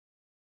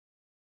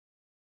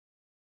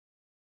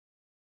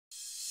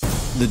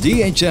The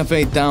DHF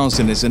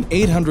 8000 is an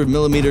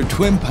 800mm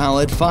twin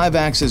pallet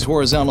 5-axis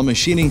horizontal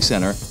machining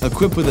center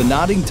equipped with a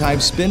knotting type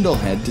spindle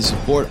head to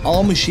support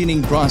all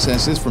machining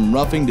processes from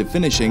roughing to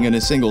finishing in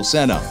a single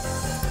setup.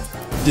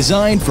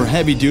 Designed for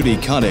heavy-duty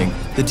cutting,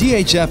 the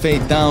DHF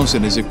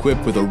 8000 is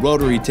equipped with a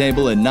rotary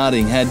table and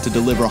knotting head to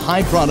deliver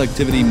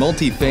high-productivity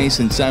multi-face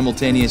and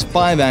simultaneous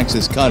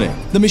 5-axis cutting.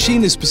 The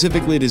machine is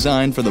specifically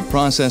designed for the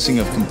processing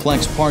of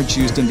complex parts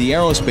used in the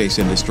aerospace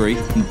industry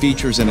and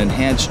features an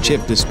enhanced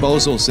chip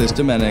disposal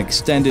system and an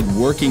extended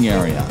working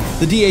area.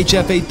 The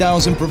DHF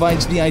 8000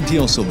 provides the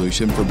ideal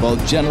solution for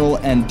both general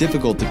and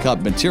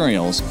difficult-to-cut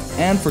materials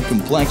and for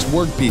complex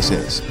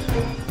workpieces.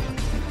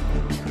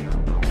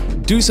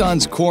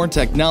 Doosan's core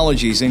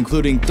technologies,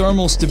 including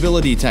thermal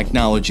stability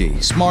technology,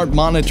 smart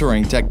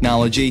monitoring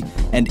technology,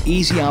 and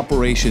easy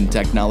operation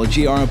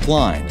technology, are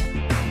applied.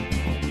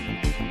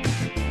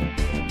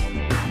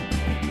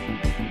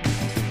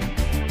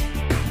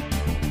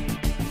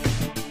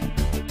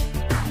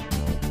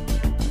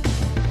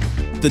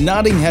 The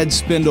knotting head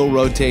spindle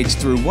rotates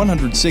through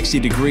 160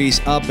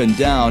 degrees up and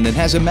down and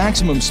has a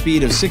maximum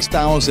speed of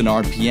 6,000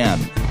 RPM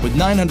with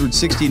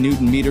 960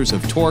 Newton-meters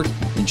of torque,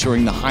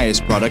 ensuring the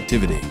highest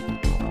productivity.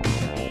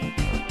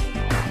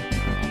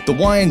 The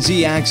Y and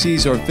Z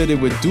axes are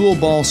fitted with dual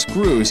ball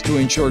screws to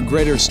ensure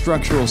greater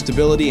structural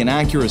stability and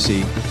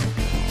accuracy,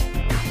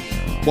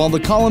 while the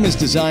column is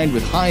designed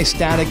with high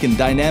static and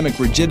dynamic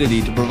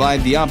rigidity to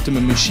provide the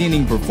optimum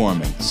machining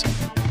performance.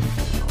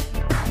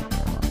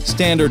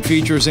 Standard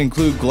features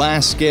include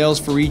glass scales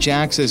for each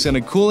axis and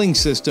a cooling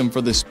system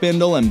for the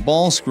spindle and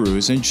ball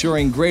screws,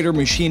 ensuring greater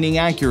machining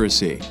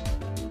accuracy.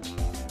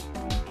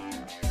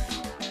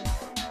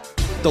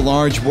 The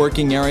large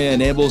working area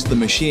enables the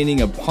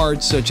machining of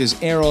parts such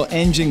as aero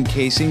engine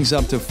casings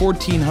up to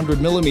 1,400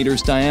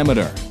 millimeters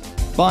diameter.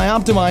 By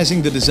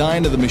optimizing the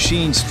design of the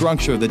machine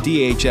structure, the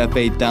DHF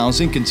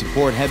 8000 can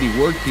support heavy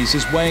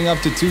workpieces weighing up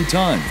to 2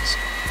 tons.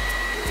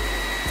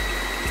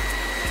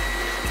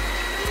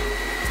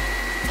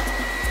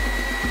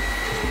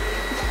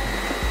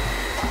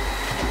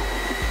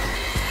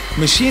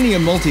 Machining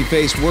of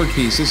multi-face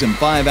workpieces and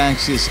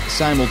 5-axis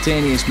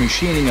simultaneous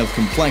machining of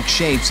complex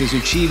shapes is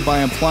achieved by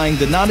applying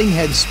the knotting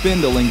head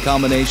spindle in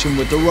combination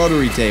with the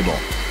rotary table.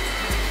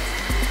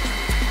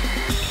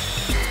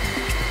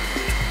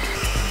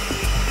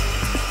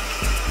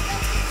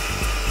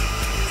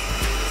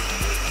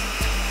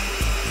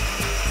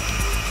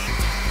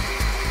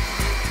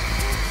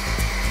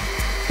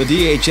 The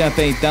DHF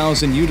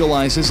 8000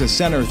 utilizes a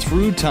center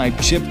through type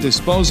chip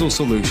disposal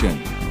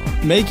solution,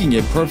 making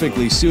it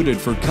perfectly suited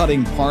for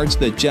cutting parts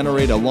that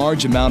generate a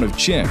large amount of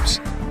chips.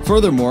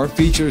 Furthermore,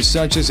 features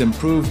such as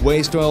improved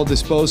waste oil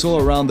disposal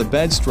around the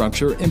bed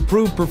structure,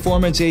 improved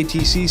performance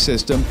ATC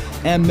system,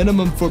 and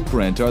minimum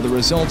footprint are the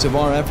results of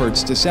our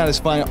efforts to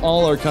satisfy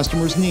all our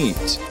customers'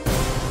 needs.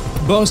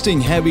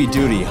 Boasting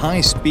heavy-duty,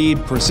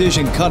 high-speed,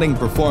 precision cutting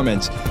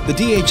performance, the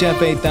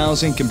DHF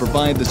 8000 can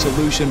provide the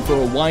solution for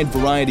a wide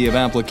variety of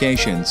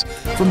applications,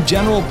 from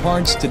general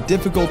parts to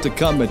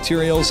difficult-to-cut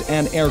materials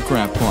and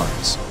aircraft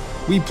parts.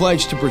 We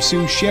pledge to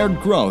pursue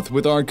shared growth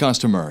with our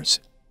customers.